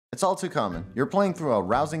It's all too common. You're playing through a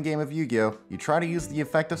rousing game of Yu-Gi-Oh! You try to use the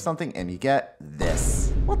effect of something and you get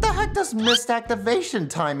this. What the heck does missed activation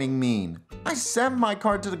timing mean? I sent my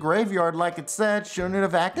card to the graveyard like it said, shouldn't it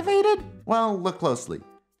have activated? Well, look closely,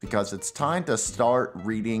 because it's time to start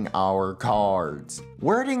reading our cards.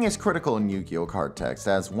 Wording is critical in Yu-Gi-Oh! Card text,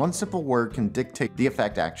 as one simple word can dictate the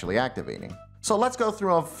effect actually activating. So let's go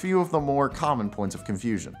through a few of the more common points of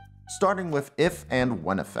confusion, starting with if and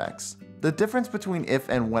when effects. The difference between if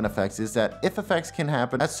and when effects is that if effects can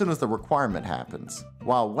happen as soon as the requirement happens,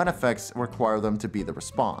 while when effects require them to be the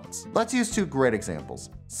response. Let's use two great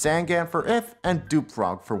examples, Sangan for if and Dupe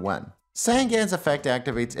Frog for when. Sangan's effect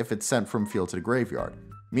activates if it's sent from field to the graveyard,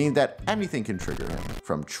 meaning that anything can trigger him,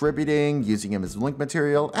 from tributing, using him as link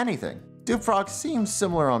material, anything. Dupe Frog seems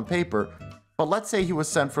similar on paper, but let's say he was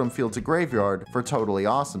sent from field to graveyard for Totally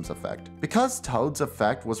Awesome's effect. Because Toad's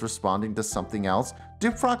effect was responding to something else,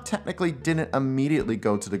 Dupe Frog technically didn't immediately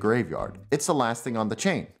go to the graveyard. It's the last thing on the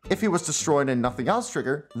chain. If he was destroyed and nothing else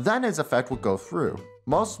triggered, then his effect would go through.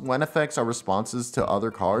 Most when effects are responses to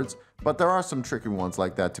other cards, but there are some tricky ones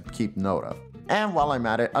like that to keep note of. And while I'm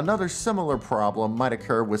at it, another similar problem might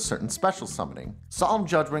occur with certain special summoning. Solemn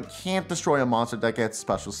Judgment can't destroy a monster that gets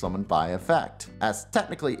special summoned by effect, as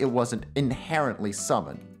technically it wasn't inherently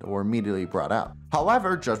summoned or immediately brought out.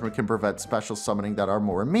 However, Judgment can prevent special summoning that are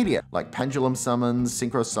more immediate, like Pendulum Summons,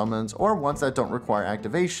 Synchro Summons, or ones that don't require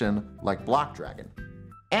activation, like Block Dragon.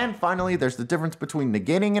 And finally, there's the difference between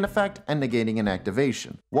negating an effect and negating an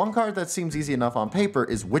activation. One card that seems easy enough on paper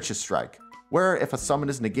is Witch's Strike, where if a summon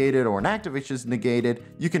is negated or an activation is negated,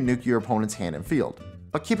 you can nuke your opponent's hand and field.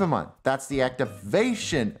 But keep in mind, that's the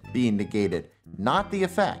activation being negated, not the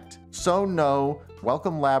effect. So no,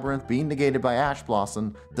 Welcome Labyrinth being negated by Ash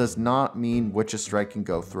Blossom does not mean Witch's Strike can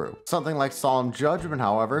go through. Something like Solemn Judgment,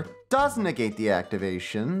 however, does negate the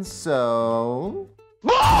activation, so...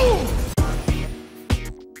 BOOM!